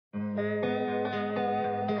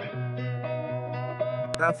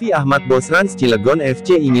Raffi Ahmad Bos Rans Cilegon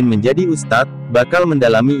FC ingin menjadi Ustadz, bakal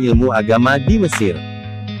mendalami ilmu agama di Mesir.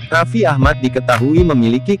 Raffi Ahmad diketahui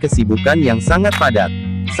memiliki kesibukan yang sangat padat.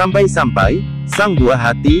 Sampai-sampai, sang buah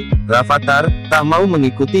hati, Rafathar, tak mau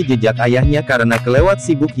mengikuti jejak ayahnya karena kelewat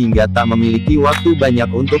sibuk hingga tak memiliki waktu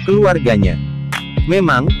banyak untuk keluarganya.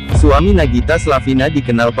 Memang, suami Nagita Slavina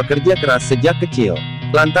dikenal pekerja keras sejak kecil.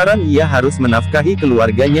 Lantaran ia harus menafkahi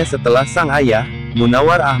keluarganya setelah sang ayah,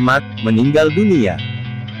 Munawar Ahmad, meninggal dunia.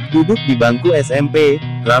 Duduk di bangku SMP,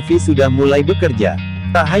 Raffi sudah mulai bekerja.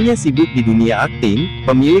 Tak hanya sibuk di dunia akting,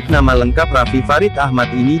 pemilik nama lengkap Raffi Farid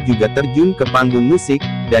Ahmad ini juga terjun ke panggung musik,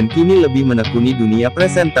 dan kini lebih menekuni dunia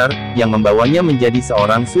presenter, yang membawanya menjadi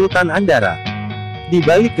seorang Sultan Andara. Di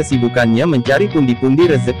balik kesibukannya mencari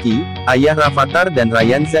pundi-pundi rezeki, ayah Rafathar dan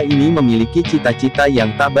Rayanza ini memiliki cita-cita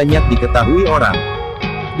yang tak banyak diketahui orang.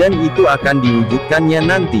 Dan itu akan diwujudkannya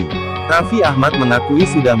nanti. Raffi Ahmad mengakui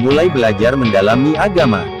sudah mulai belajar mendalami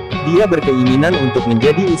agama. Dia berkeinginan untuk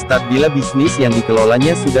menjadi ustadz bila bisnis yang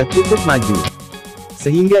dikelolanya sudah cukup maju,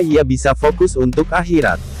 sehingga ia bisa fokus untuk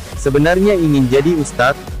akhirat. Sebenarnya ingin jadi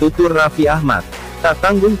ustadz, tutur Raffi Ahmad. Tak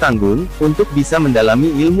tanggung-tanggung, untuk bisa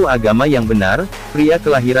mendalami ilmu agama yang benar, pria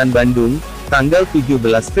kelahiran Bandung, tanggal 17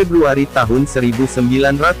 Februari tahun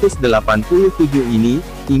 1987 ini,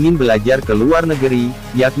 ingin belajar ke luar negeri,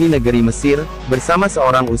 yakni negeri Mesir, bersama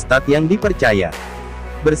seorang ustadz yang dipercaya.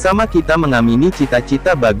 Bersama kita mengamini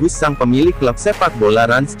cita-cita bagus sang pemilik klub sepak bola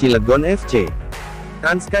Rans Cilegon FC.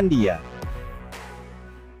 Ranskan dia.